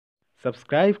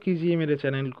Subscribe कीजिए मेरे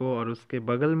channel को और उसके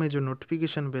बगल में जो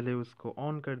नोटिफिकेशन बेल है उसको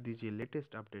ऑन कर दीजिए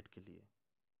लेटेस्ट अपडेट के लिए।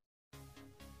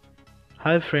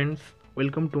 Hi friends,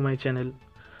 welcome to my channel.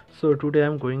 So today I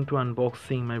am going to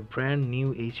unboxing my brand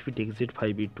new HP Deskjet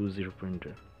 5820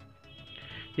 printer.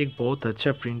 एक बहुत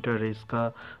अच्छा प्रिंटर है, इसका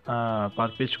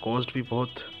पर पेज कॉस्ट भी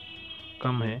बहुत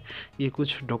कम है। ये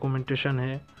कुछ डॉक्यूमेंटेशन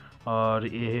है और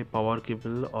ये है पावर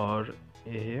केबल और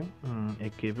ये है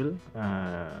एक केबल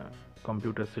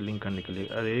कंप्यूटर से लिंक करने के लिए,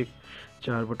 और एक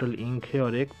 4 बोतल इंक है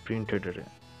और एक प्रिंट हेडर है।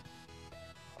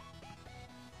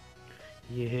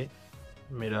 ये है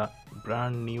मेरा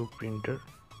ब्रांड न्यू प्रिंटर,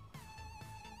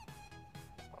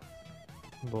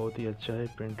 बहुत ही अच्छा है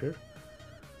प्रिंटर।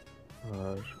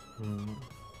 और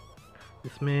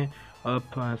इसमें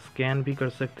आप स्कैन भी कर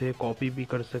सकते हैं, कॉपी भी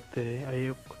कर सकते हैं।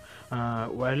 ये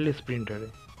वायरलेस प्रिंटर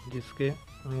है जिसके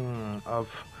आप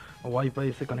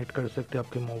वाईफाई से कनेक्ट कर सकते हैं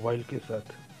आपके मोबाइल के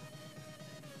साथ।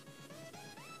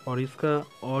 और इसका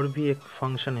और भी एक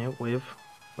फंक्शन है वेब,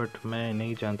 बट मैं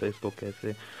नहीं जानता इसको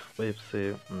कैसे वेब से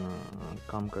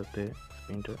काम करते हैं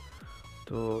प्रिंटर,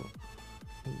 तो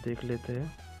देख लेते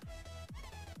हैं।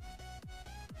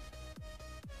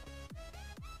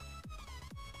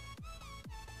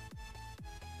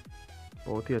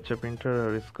 बहुत ही अच्छा प्रिंटर,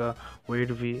 और इसका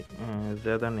वेट भी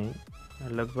ज़्यादा नहीं,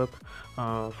 लगभग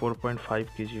 4.5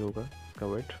 kg होगा इसका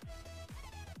वेट।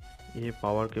 ये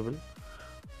पावर केबल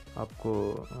आपको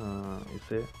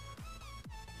इसे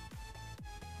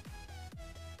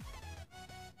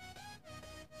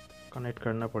कनेक्ट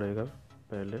करना पड़ेगा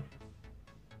पहले।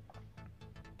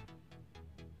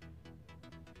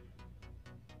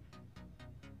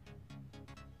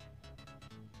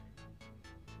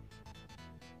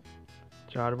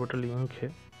 चार बोतल इंक है,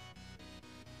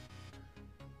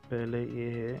 पहले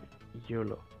ये है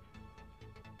येलो,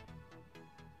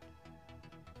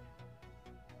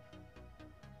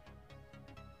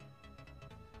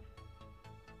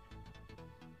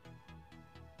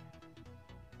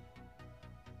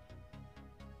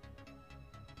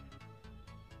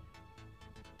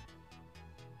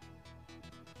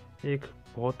 एक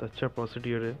बहुत अच्छा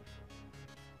प्रोसीडियर है।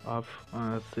 आप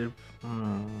सिर्फ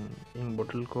इंक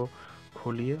बोतल को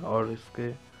खोलिए और इसके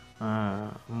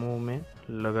मुंह में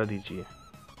लगा दीजिए,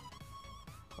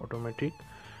 ऑटोमेटिक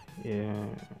ये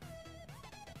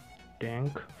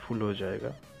टैंक फुल हो जाएगा,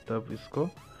 तब इसको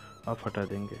आप हटा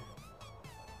देंगे।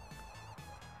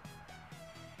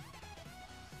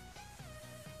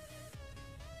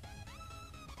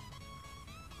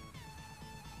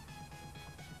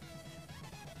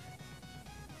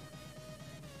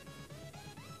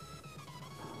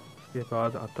 इसके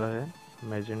बाद आता है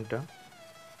मैजेंटा,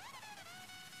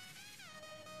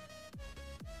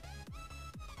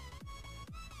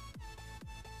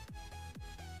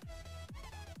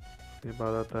 इसके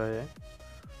बाद आता है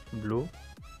blue,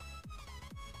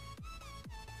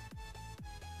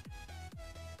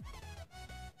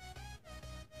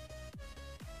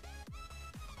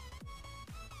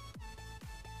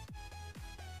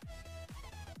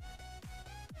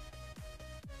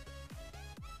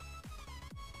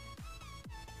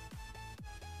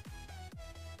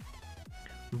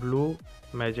 blue,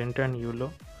 magenta and yellow,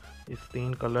 इस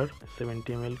 3 कलर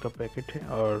 70 ml का पैकेट है।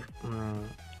 और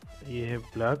ये है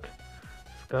ब्लैक,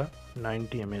 इसका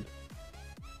 90 ml।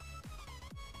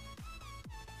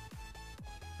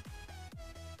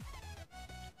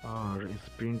 और इस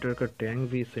प्रिंटर का टैंक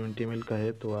भी 70 ml का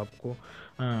है, तो आपको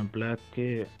ब्लैक के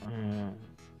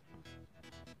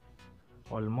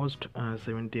ऑलमोस्ट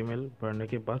 70 ml भरने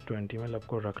के बाद 20 ml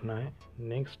आपको रखना है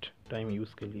नेक्स्ट टाइम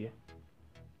यूज़ के लिए।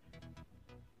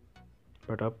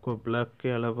 बट आपको ब्लैक के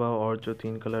अलावा और जो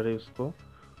 3 कलर है उसको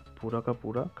पूरा का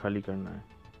पूरा खाली करना है।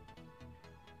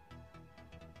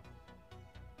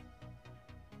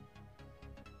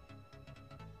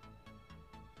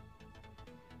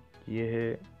 ये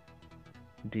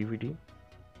है डीवीडी,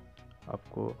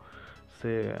 आपको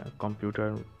से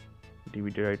कंप्यूटर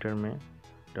डीवीडी राइटर में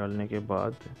डालने के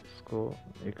बाद इसको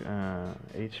एक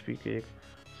HP के एक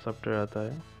सॉफ्टवेयर आता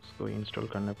है, उसको इंस्टॉल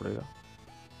करना पड़ेगा।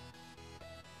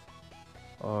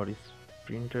 और इस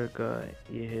प्रिंटर का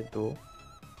ये है 2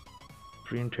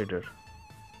 प्रिंट हेडर,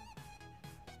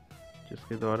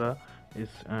 जिसके द्वारा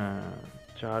इस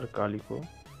 4 काली को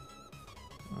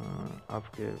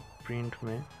आपके प्रिंट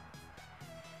में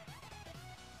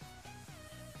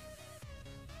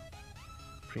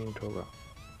प्रिंट होगा।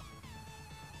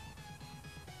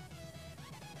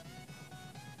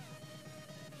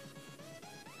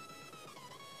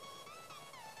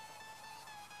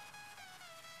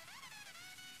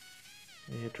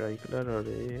 ये ट्राई कलर और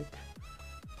ये एक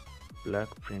ब्लैक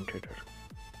प्रिंट हेडर।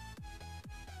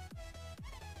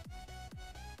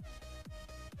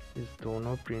 इस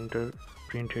दोनों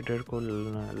प्रिंट हेडर को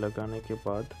लगाने के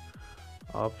बाद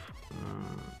आप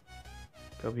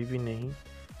कभी भी नहीं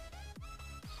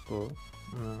इसको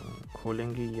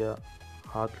खोलेंगे या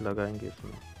हाथ लगाएंगे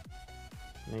इसमें,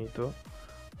 नहीं तो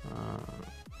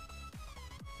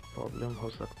प्रॉब्लम हो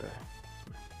सकता है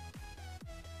इसमें।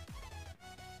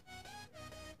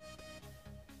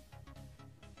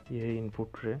 यह है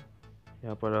इनपुट ट्रे,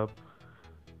 यहाँ पर आप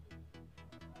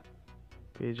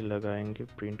पेज लगाएंगे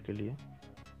प्रिंट के लिए।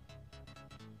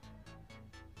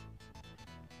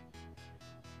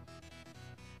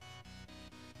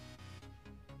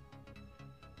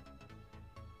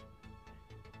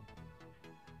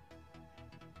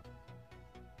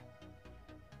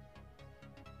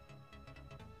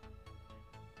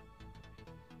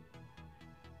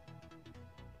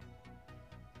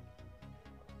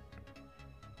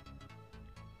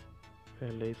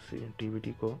 पहले इस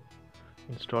डीवीडी को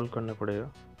इंस्टॉल करना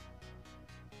पड़ेगा।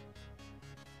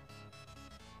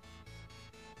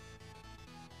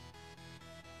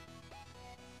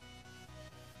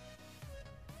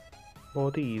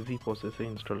 बहुत ही इजी प्रोसेस है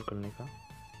इंस्टॉल करने का।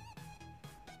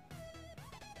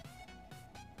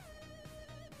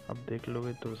 अब देख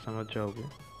लोगे तो समझ जाओगे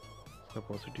इसका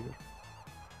प्रोसीड्यूर।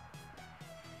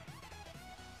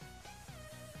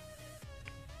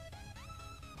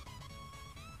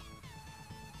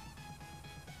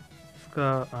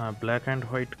 इसका ब्लैक एंड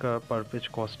वाइट का पर पेज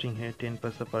कॉस्टिंग है 10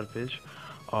 पैसा पर पेज,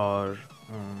 और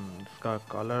इसका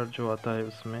कलर जो आता है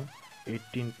उसमें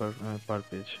 18 पर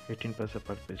पेज, 18 पैसा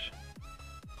पर पेज।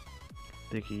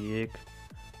 देखिए एक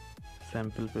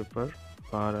सैम्पल पेपर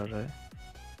बाहर आ रहा है।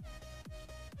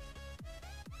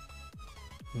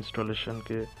 इंस्टॉलेशन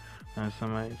के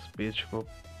समय इस पेज को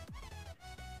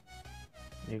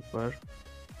एक बार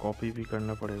कॉपी भी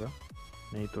करना पड़ेगा,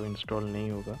 नहीं तो इंस्टॉल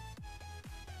नहीं होगा।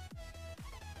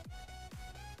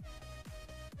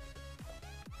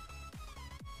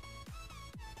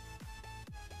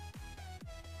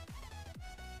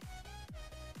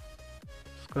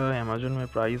 इसका अमेज़न में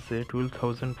प्राइस है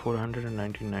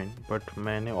 12,499, बट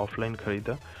मैंने ऑफलाइन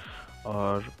ख़रीदा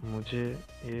और मुझे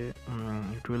ये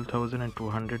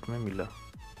 12,200 में मिला।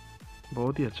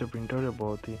 बहुत ही अच्छा प्रिंटर है,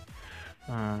 बहुत ही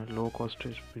लो कॉस्ट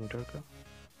है प्रिंटर का।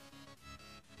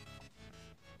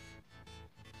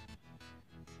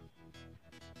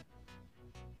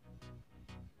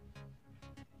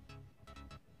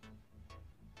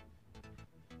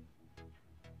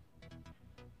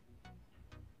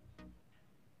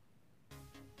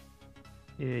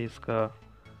 ये इसका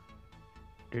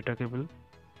डेटा केबल,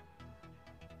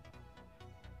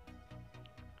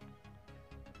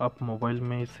 आप मोबाइल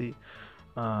में इसी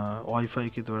वाईफाई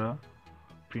के द्वारा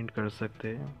प्रिंट कर सकते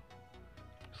हैं।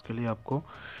 इसके लिए आपको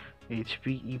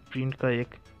HP ई प्रिंट का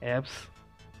एक ऐप्स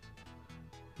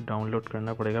डाउनलोड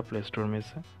करना पड़ेगा प्ले स्टोर में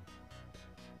से।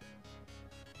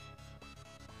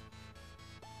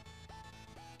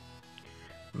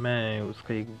 मैं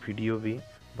उसका एक वीडियो भी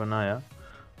बनाया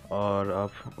और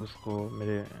आप उसको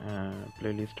मेरे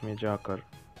प्लेलिस्ट में जाकर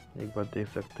एक बार देख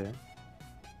सकते हैं।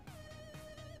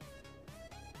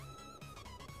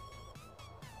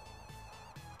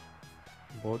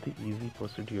 बहुत ही इजी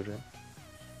प्रोसीड्यूर है,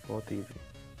 बहुत इजी।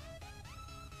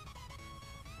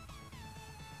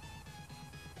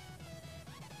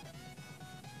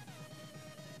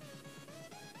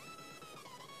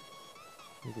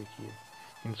 देखिए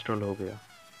इंस्टॉल हो गया।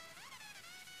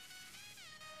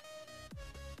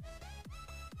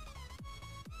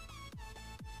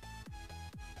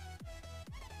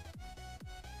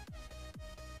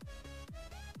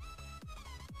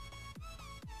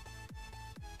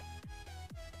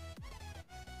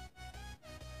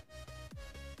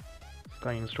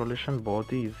 इसका इंस्टॉलेशन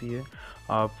बहुत ही इजी है,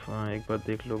 आप एक बार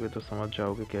देख लोगे तो समझ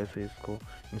जाओगे कैसे इसको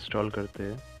इंस्टॉल करते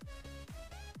हैं।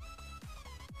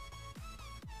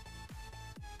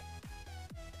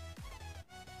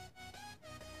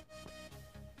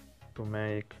 तो मैं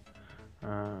एक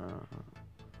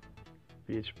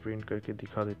पेज प्रिंट करके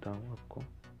दिखा देता हूँ आपको।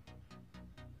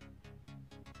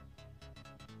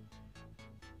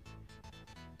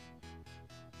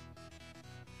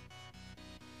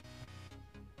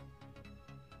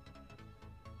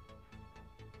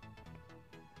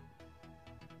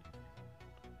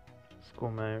 इसको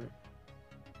मैं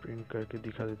प्रिंट करके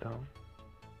दिखा देता हूँ।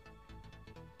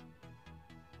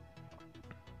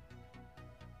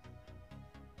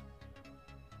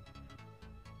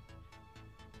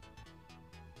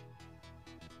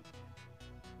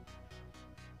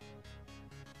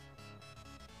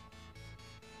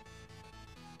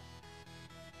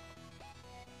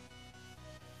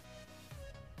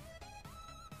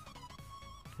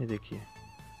 ये देखिए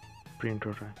प्रिंट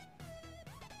हो रहा है।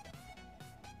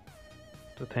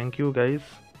 So thank you guys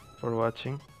for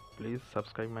watching. Please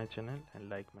subscribe my channel and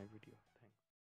like my video.